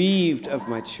bereaved of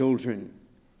my children.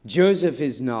 Joseph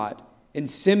is not, and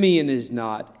Simeon is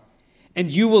not, and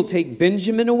you will take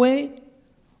Benjamin away?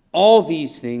 All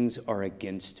these things are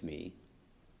against me.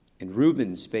 And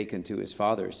Reuben spake unto his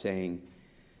father, saying,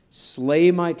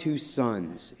 Slay my two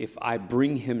sons, if I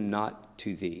bring him not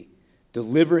to thee.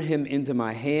 Deliver him into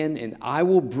my hand, and I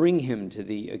will bring him to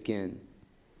thee again.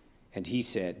 And he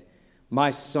said,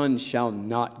 My son shall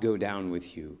not go down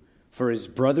with you, for his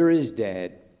brother is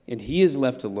dead, and he is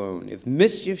left alone. If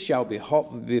mischief shall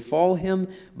befall him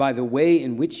by the way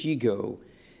in which ye go,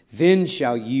 then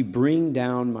shall ye bring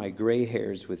down my gray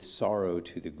hairs with sorrow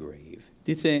to the grave.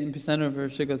 Dice, empezando en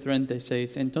versículo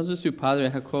 36, entonces su padre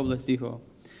Jacob les dijo,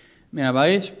 me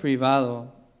habéis privado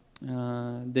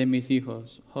de mis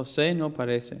hijos, José no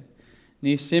parece,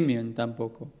 ni Simeón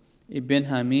tampoco, y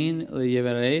Benjamín le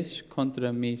llevaréis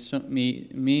contra mí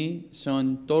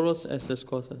son todas estas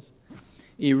cosas.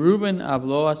 Y Rubén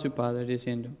habló a su padre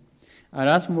diciendo,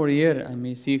 harás morir a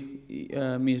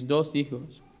mis dos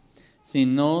hijos, si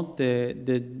no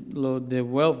lo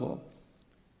devuelvo,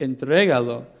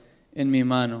 entrégalo en mi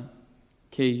mano,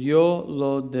 que yo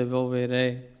lo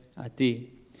devolveré a ti.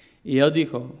 Y él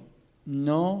dijo,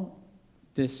 no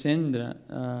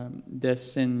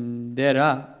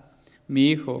descenderá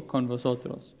mi hijo con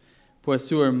vosotros, pues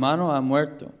su hermano ha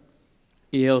muerto,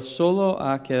 y él solo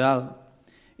ha quedado.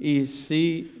 Y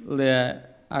si le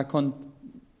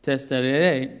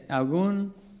aconteceré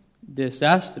algún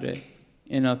desastre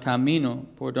en el camino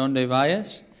por donde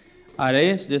vayas,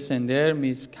 haréis descender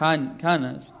mis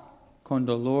canas con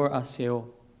dolor a Seol.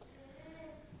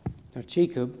 Now,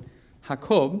 Jacob,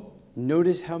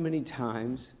 notice how many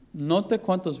times note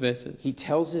cuántas veces he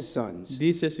tells his sons,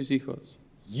 dice a sus hijos,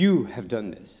 you have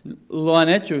done this. lo han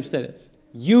hecho ustedes.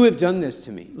 You have done this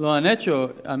to me. Lo han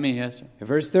hecho a mí eso. In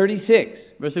verse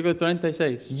 36, Versículo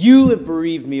 36. you have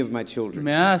bereaved me of my children.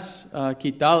 Me has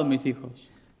quitado mis hijos.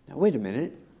 Now, wait a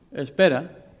minute. Espera,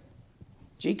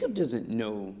 Jacob doesn't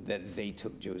know that they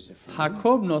took Joseph from him.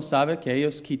 Jacob no sabe que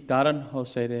ellos quitaron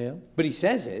José de él, But he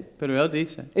says it. pero él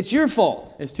dice, It's your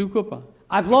fault. es tu culpa.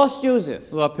 I've lost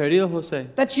Joseph. Lo ha perdido José.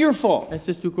 That's your fault.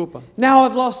 Esa es tu culpa. Now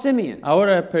I've lost Simeon.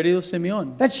 Ahora he perdido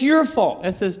Simeón. That's your fault.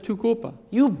 Esa es tu culpa.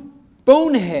 You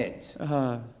boneheads.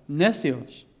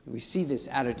 Necios. We see this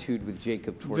attitude with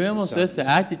Jacob towards Vemos his esta sons.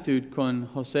 actitud con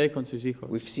José con sus hijos.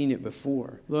 We've seen it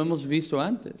before. Lo hemos visto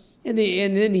antes. And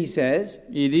then he says,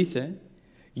 Y dice,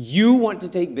 you want to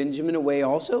take Benjamin away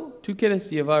also? ¿tú quieres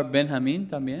llevar Benjamín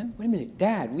también? Wait a minute,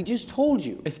 Dad, we just told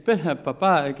you. Espera,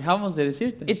 papá, acabamos de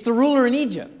decirte. It's the ruler in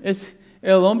Egypt. Es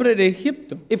el hombre de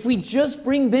Egipto. If we just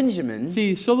bring Benjamin,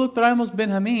 Si solo traemos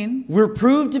Benjamín, we're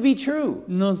proved to be true.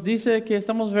 nos dice que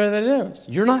estamos verdaderos.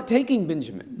 You're not taking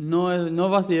Benjamin. No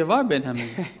vas a llevar Benjamín.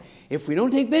 If we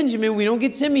don't take Benjamin, we don't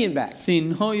get Simeon back. Si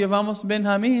no llevamos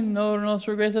Benjamín, no nos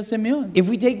regresa Simeón. If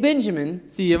we take Benjamin,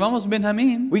 Si llevamos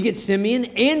Benjamín, we get Simeon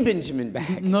and Benjamin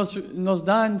back. nos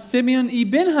dan Simeón y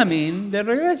Benjamín de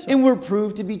regreso. And we're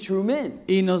proved to be true men.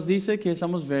 Y nos dice que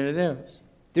somos verdaderos.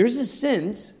 There's a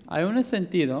sense Hay un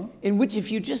sentido in which if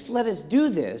you just let us do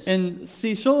this, en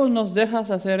si solo nos dejas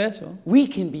hacer eso, we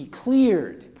can be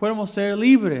cleared. podemos ser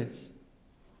libres.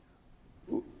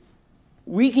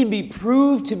 We can be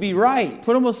proved to be right.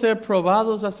 Podemos ser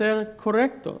probados a ser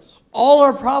correctos. All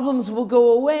our problems will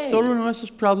go away. Todos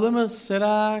nuestros problemas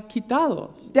serán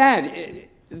quitados. Dad,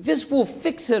 this will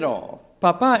fix it all.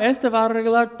 Papá, este va a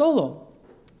arreglar todo.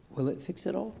 Will it fix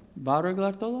it all? ¿Va a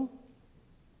arreglar todo?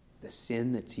 The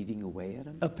sin that's eating away at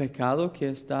them? El pecado que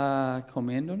está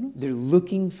comiéndonos. They're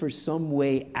looking for some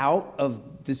way out of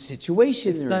the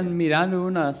situation they're Están in. mirando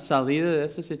una salida de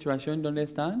esa situación donde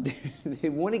están. They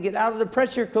want to get out of the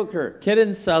pressure cooker,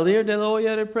 Quieren salir de la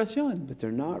olla de presión, but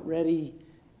they're not ready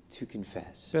to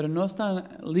confess. pero no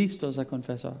están listos a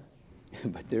confesar.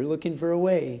 But they're looking for a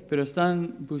way. Pero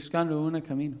están buscando un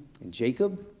camino. And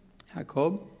Jacob,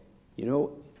 Jacob, you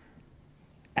know,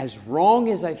 as wrong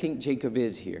as I think Jacob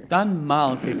is here, tan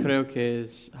mal que creo que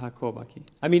es Jacob aquí.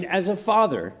 I mean, as a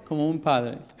father Como un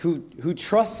padre, who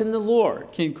trusts in the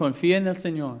Lord, quien confía en el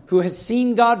Señor, who has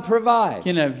seen God provide,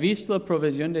 quien ha visto la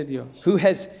provisión de Dios, who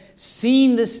has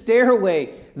seen the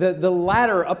stairway, the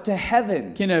ladder up to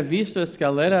heaven. quien ha visto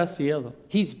escalera al cielo,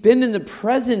 He's been in the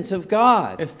presence of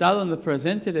God. estado en la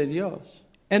presencia de Dios.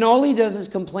 And all he does is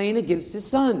complain against his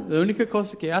sons. La única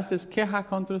cosa que hace es queja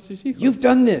contra sus hijos. You've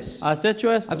done this. Has hecho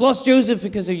esto. I've lost Joseph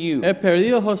because of you. He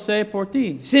perdido a José por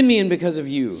ti. Simeon because of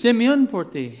you. Simeón por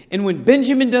ti. And when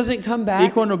Benjamin doesn't come Y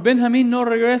back, cuando Benjamín no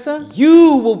regresa,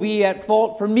 you will be at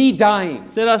fault for me dying,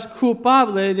 serás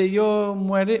culpable de yo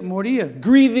morir,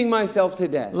 grieving myself to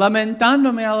death.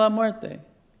 lamentándome a la muerte.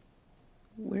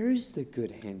 Where is the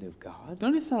good hand of God?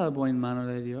 ¿Dónde está la buena mano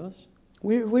de Dios?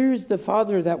 Where is the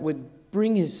father that would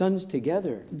bring his sons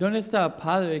together? ¿Dónde está el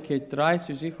padre que trae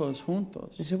sus hijos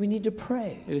juntos? And so we need to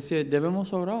pray. Es decir,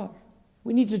 debemos orar,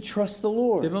 We need to trust the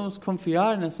Lord. debemos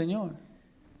confiar en el Señor.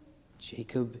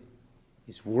 Jacob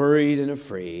is worried and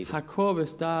afraid, Jacob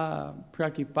está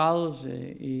preocupado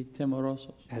y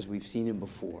temeroso, as we've seen him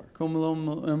before. como lo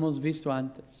hemos visto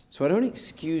antes. So I don't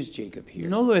excuse Jacob here,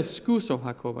 No lo excuso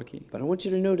Jacob aquí, but I want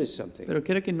you to notice something. pero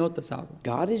quiero que notes algo.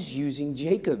 God is using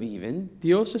Jacob even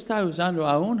Dios está usando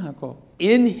aún Jacob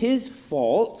in his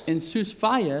faults, en sus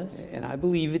fallas, and I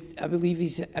believe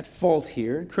he's at fault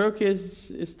here, creo que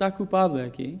está culpable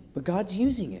aquí, but God's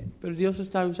using it pero Dios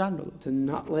está usándolo to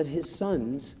not let his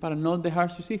sons para no dejar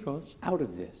sus hijos out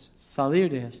of this. salir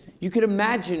de esto. You could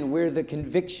imagine where the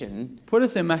conviction,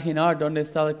 Puedes imaginar dónde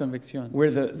está la convicción,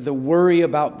 where the worry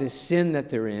about this sin that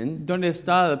they're in, dónde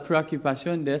está la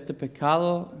preocupación de este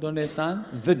pecado, dónde están,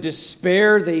 the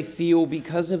despair they feel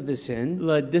because of the sin,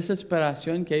 la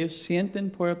desesperación que ellos sienten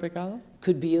por el pecado,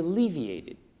 could be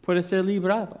alleviated puede ser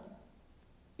librado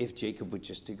if Jacob would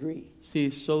just agree. si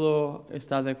solo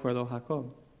está de acuerdo Jacob.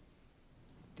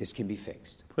 This can be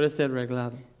fixed. Puede ser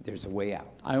arreglado. There's a way out.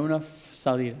 Hay una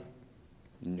salida.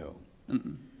 No.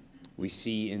 We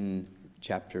see in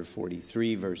chapter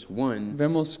 43, verse 1,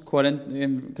 Vemos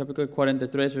en capítulo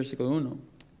 43, versículo 1.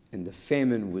 and the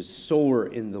famine was sore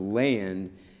in the land,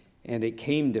 and it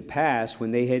came to pass,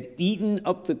 when they had eaten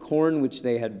up the corn which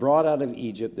they had brought out of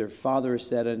Egypt, their father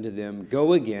said unto them,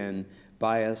 Go again,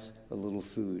 buy us a little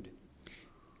food.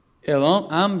 El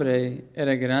hambre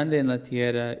era grande en la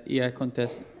tierra y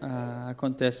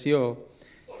aconteció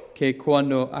que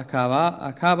cuando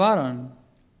acabaron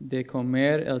de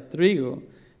comer el trigo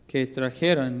que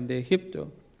trajeron de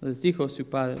Egipto, les dijo su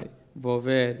padre,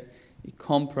 volved y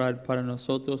comprad para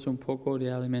nosotros un poco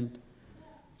de alimento.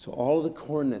 So all the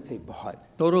corn that they bought,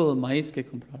 Todo el maíz que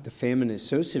compraron. the famine is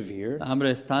so severe La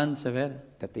hambre es tan severa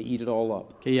that they eat it all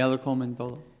up. que ya lo comen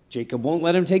todo. Jacob won't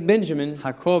let him take Benjamin.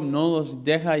 Jacob no los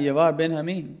deja llevar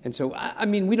Benjamín. And so, I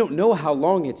mean, we don't know how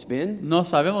long it's been. No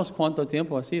sabemos cuánto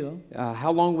tiempo ha sido.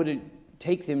 How long would it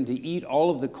take them to eat all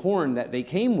of the corn that they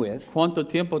came with? Cuánto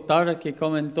tiempo tarda que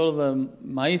comen todo el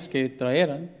maíz que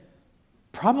trajeron.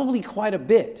 Probably quite a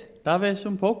bit. Tal vez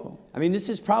un poco. I mean, this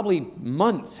is probably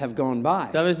months have gone by.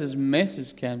 Tal vez es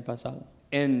meses que han pasado.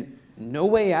 And no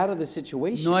way out of the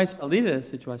situation. No hay salida de la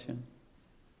situación.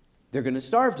 They're going to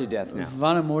starve to death now.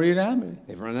 Van a morir de hambre.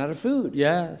 They've run out of food.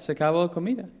 Ya se acabó la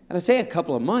comida. And I say a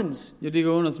couple of months. Yo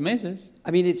digo unos meses.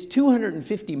 I mean, it's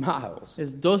 250 miles.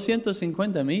 Es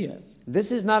 250 millas.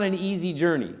 This is not an easy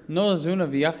journey. No es un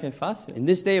viaje fácil. In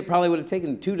this day, it probably would have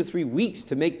taken 2 to 3 weeks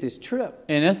to make this trip.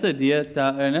 En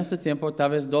este tiempo,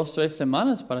 tal vez 2-3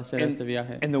 semanas para hacer este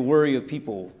viaje. And the worry of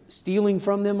people stealing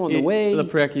from them on the Y way. la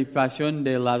preocupación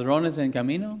de ladrones en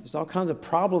camino. There's all kinds of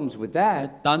problems with Hay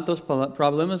that. tantos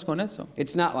problemas con eso.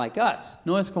 It's not like us.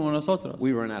 No es como nosotros.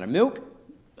 We run out of milk,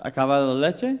 Acaba la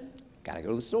leche, got to go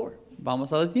to the store.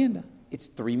 vamos a la tienda. It's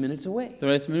 3 minutes away.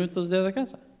 3 minutos de la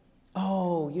casa.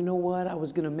 Oh, you know what? I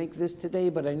was going to make this today,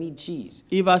 but I need cheese.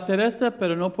 Iba a hacer esta,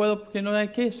 pero no puedo porque no hay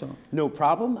queso. No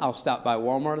problem. I'll stop by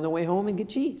Walmart on the way home and get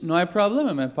cheese. No hay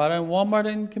problema, me paro en Walmart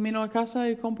en camino a casa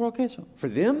y compro queso. For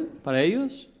them, Para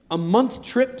ellos, a month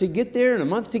trip to get there and a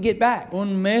month to get back.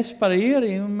 un mes para ir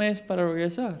y un mes para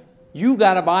regresar. You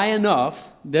got to buy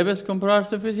enough Debes comprar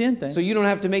suficiente so you don't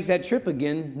have to make that trip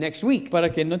again next week. para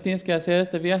que no tienes que hacer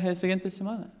este viaje la siguiente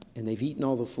semana. And they've eaten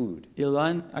all the food. Y lo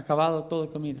han acabado toda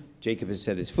la comida. Jacob has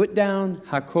set his foot down.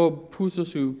 Jacob puso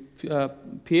su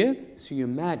pie. So you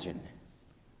imagine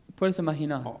Puedes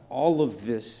imaginar. all of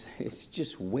this, it's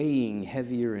just weighing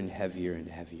heavier and heavier and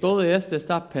heavier. Todo esto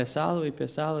está pesado y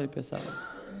pesado y pesado.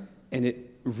 And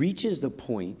it reaches the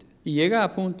point, Y llega a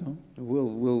punto,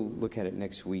 we'll look at it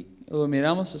next week. lo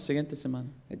miramos la siguiente semana.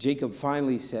 Jacob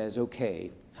finally says, okay,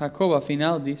 Jacob al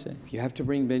final dice, if you have to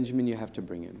bring Benjamin, you have to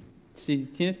bring him. si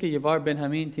tienes que llevar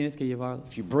Benjamín, tienes que llevarlo.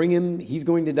 If you bring him, he's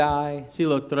going to die, Si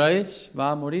lo traes,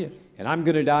 va a morir. and I'm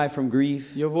going to die from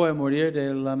grief. Yo voy a morir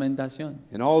de lamentación.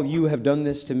 And all you have done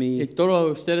this to Y me.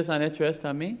 todos ustedes han hecho esto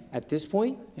a mí. At this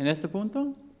point, En este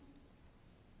punto,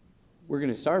 we're going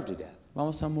to starve to death.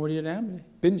 vamos a morir de hambre.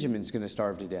 Benjamin's going to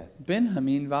starve to death.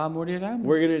 Benjamín va a morir de hambre.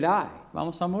 We're going to die.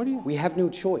 Vamos a morir. We have no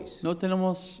choice. No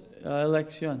tenemos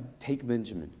elección. Take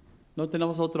Benjamin. No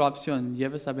tenemos otra opción.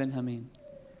 Lleves a Benjamín.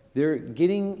 They're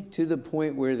getting to the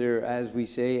point where they're, as we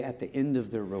say, at the end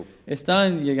of their rope.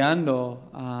 Están llegando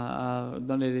a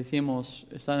donde decimos,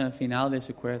 están al final de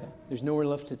su cuerda. There's nowhere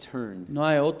left to turn. No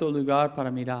hay otro lugar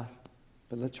para mirar.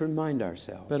 But let's remind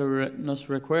ourselves Pero nos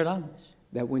recordamos,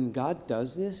 that when God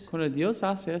does this cuando Dios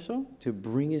hace eso, to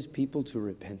bring his people to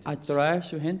repentance, atraer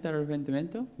su gente al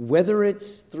arrepentimiento, whether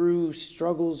it's through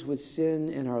struggles with sin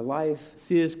in our life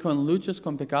si es con luchas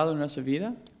con pecado en nuestra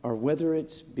vida, or whether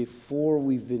it's before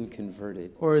we've been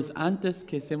converted, o es antes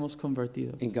que seamos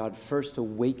convertidos. and God first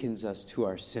awakens us to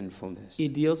our sinfulness. Y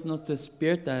Dios nos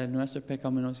despierta de nuestra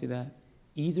pecaminosidad.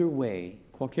 Either way,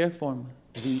 Cualquier forma,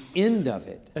 the end of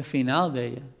it el final de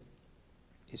ella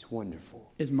is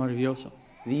wonderful. es maravilloso.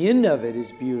 The end of it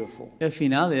is beautiful. El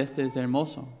final de este es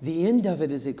hermoso. The end of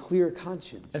it is a clear El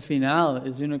conscience. final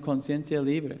es una conciencia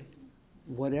libre.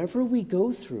 whatever we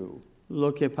go through,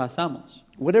 lo que pasamos,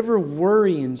 whatever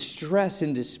worry and stress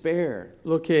and despair,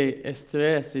 lo que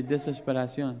estrés y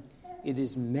desesperación, it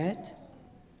is met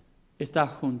está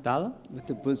juntado with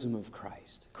the bosom of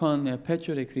Christ. con el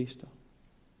pecho de Cristo.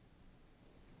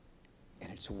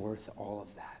 And it's worth all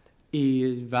of that. Y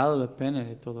vale la pena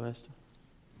de todo esto.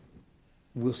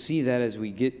 We'll see that as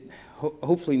we get,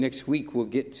 hopefully next week we'll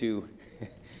get to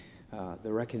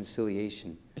the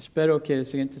reconciliation. Espero que la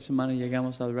siguiente semana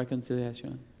llegamos a la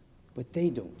reconciliación. But they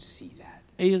don't see that.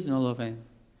 Ellos no lo ven.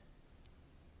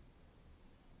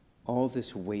 All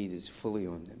this weight is fully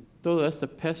on them. Todo este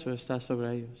peso está sobre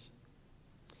ellos.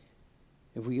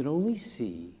 If we could only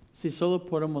see Si solo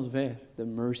podemos ver the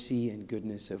mercy and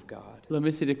goodness of God. la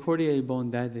misericordia y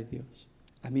bondad de Dios.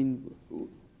 I mean,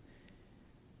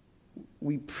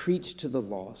 we preach to the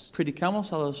lost.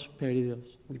 Predicamos a los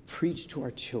perdidos. We preach to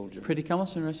our children.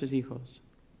 Predicamos a nuestros hijos.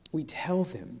 We tell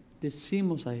them,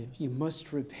 Decimos a ellos, you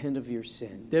must repent of your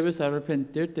sins. debes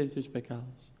arrepentirte de tus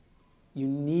pecados. You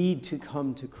need to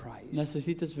come to Christ.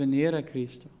 Necesitas venir a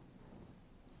Cristo.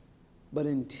 But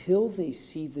until they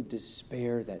see the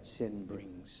despair that sin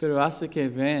brings, Pero hasta que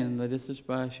ven la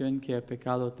desesperación que el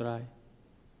pecado trae,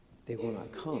 they will not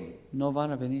come. no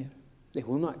van a venir. They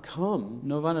will not come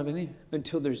No van a venir.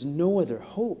 until there's no other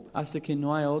hope. Hasta que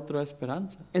no hay otra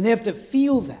esperanza. And they have to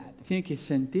feel that. Tienen que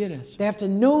sentir eso. They have to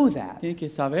know that. Tienen que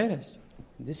saber esto.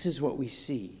 This is what we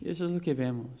see. Y eso es lo que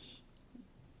vemos.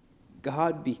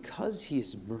 God, because He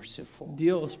is merciful,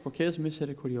 Dios, porque es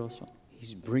misericordioso,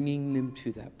 He's bringing them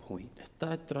to that point.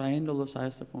 está trayéndolos a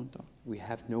este punto. We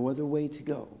have no other way to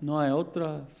go No hay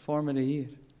otra forma de ir,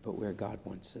 but where God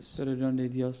wants us. pero donde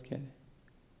Dios quiere.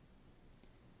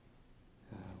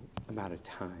 I'm out of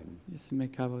time. Y se me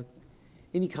acabó.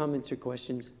 Any comments or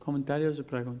questions? Comentarios o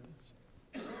preguntas.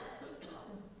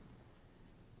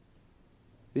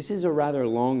 This is a rather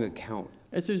long account,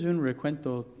 Eso es un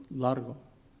recuento largo.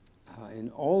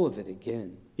 and all of it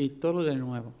again. Y todo de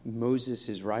nuevo. Moses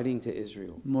is writing to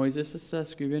Israel, Moisés está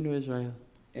escribiendo a Israel.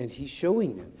 and he's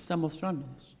showing them Está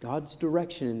mostrándonos God's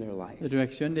direction in their life. la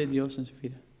dirección de Dios en su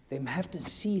vida. They have to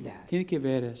see that. Tiene que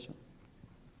ver eso.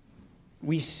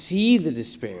 We see the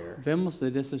despair. Vemos la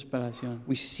desesperación.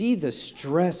 We see the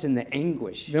stress and the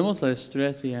anguish. Vemos el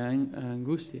estrés y la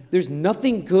angustia. There's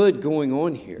nothing good going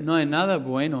on here No hay nada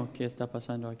bueno que está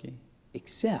pasando aquí,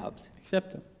 except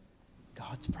excepto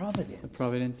God's la providence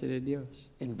providencia de Dios.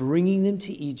 and bringing them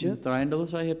to Egypt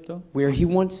Trayéndolos a Egipto, where He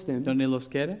wants them, donde los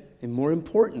quiere, and more y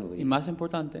importantly, más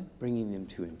importante, bringing them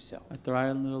to Himself.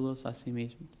 atrayéndolos a sí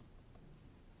mismo.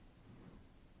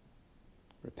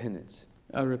 Repentance.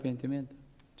 Arrepentimiento.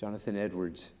 Jonathan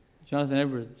Edwards Jonathan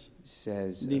Edwards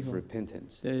says Dijo. of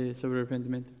repentance. sobre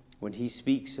arrepentimiento. When he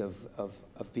speaks of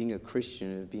being a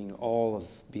Christian, of being all of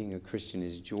being a Christian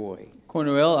is joy.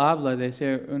 Cuando él habla de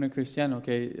ser un cristiano,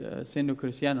 que siendo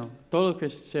cristiano, todo que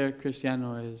ser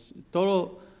cristiano es,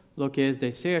 todo lo que es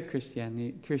de ser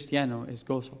cristiano es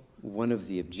gozo. One of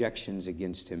the objections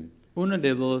against him Una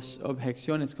de las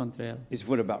objeciones contra él is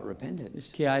what about es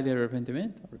repentance? que hay de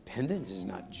arrepentimiento. Repentance is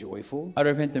not joyful,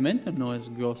 Arrepentimiento no es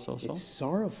gozoso, it's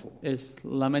sorrowful. es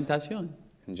lamentación.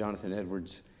 And Jonathan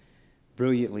Edwards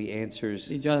brilliantly answers,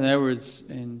 Y Jonathan Edwards,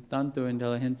 en tanto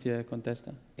inteligencia,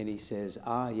 contesta. and he says,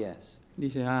 yes,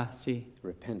 Dice, sí,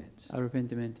 repentance.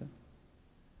 arrepentimiento.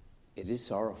 It is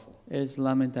sorrowful, Es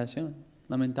lamentación,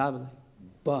 lamentable,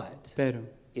 but pero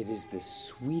it is the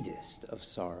sweetest of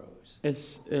sorrows,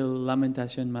 es la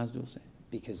lamentación más dulce.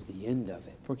 because the end of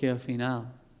it, Porque al final,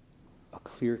 a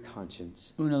clear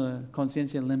conscience una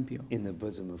conciencia limpia in the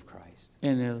bosom of Christ.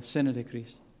 en el seno de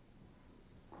Cristo.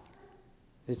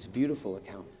 It's a beautiful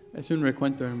account. Es un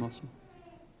recuento hermoso.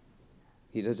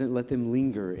 He doesn't let them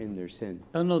linger in their sin.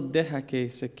 Él no deja que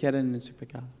se queden en su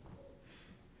pecado.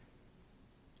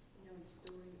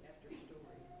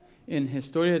 En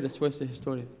historia después de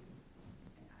historia.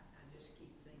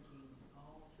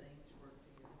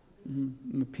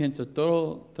 Me pienso,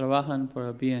 todos trabajan por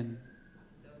el bien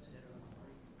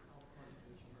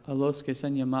a los que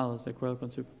son llamados de acuerdo con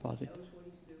su propósito.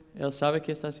 Él sabe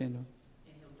qué está haciendo.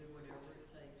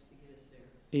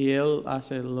 Y Él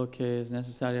hace lo que es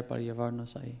necesario para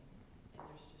llevarnos ahí.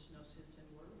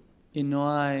 Y no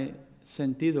hay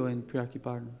sentido en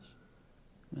preocuparnos.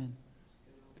 Amen.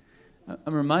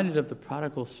 I'm reminded of the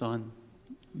prodigal son.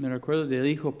 Me recuerdo del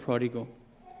hijo pródigo.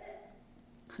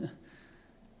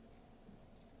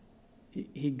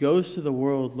 He goes to the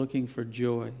world looking for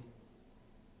joy.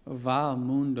 Va al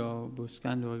mundo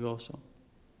buscando el gozo.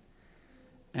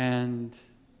 And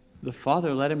the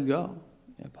father let him go.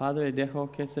 El padre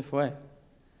dejó que se fue.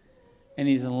 And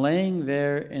he's laying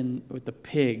there with the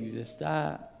pigs.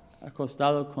 Está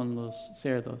acostado con los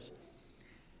cerdos.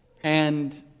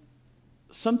 And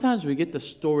sometimes we get the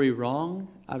story wrong.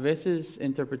 A veces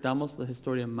interpretamos la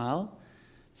historia mal.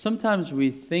 Sometimes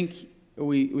we think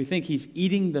he's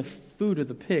eating the food of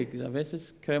the pigs. A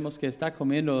veces creemos que está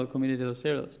comiendo la comida de los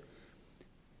cerdos.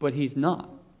 But he's not.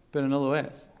 Pero no lo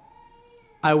es.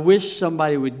 I wish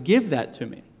somebody would give that to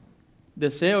me.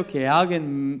 Deseo que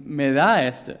alguien me da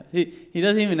esto. He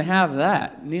doesn't even have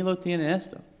that. Ni lo tiene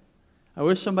esto. I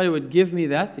wish somebody would give me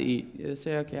that to eat.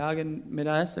 Deseo que alguien me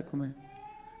da esto a comer.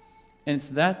 And it's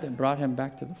that brought him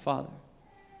back to the Father.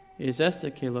 Es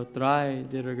este que lo trae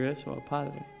de regreso al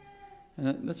Padre.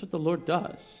 And that's what the Lord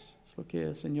does. Es lo que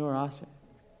el Señor hace.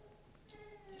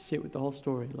 You see it with the whole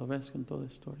story. Lo ves con toda la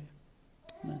historia.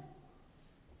 Amen.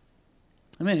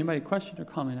 Amen. Anybody question or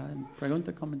comment?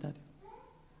 Pregunta, comentario.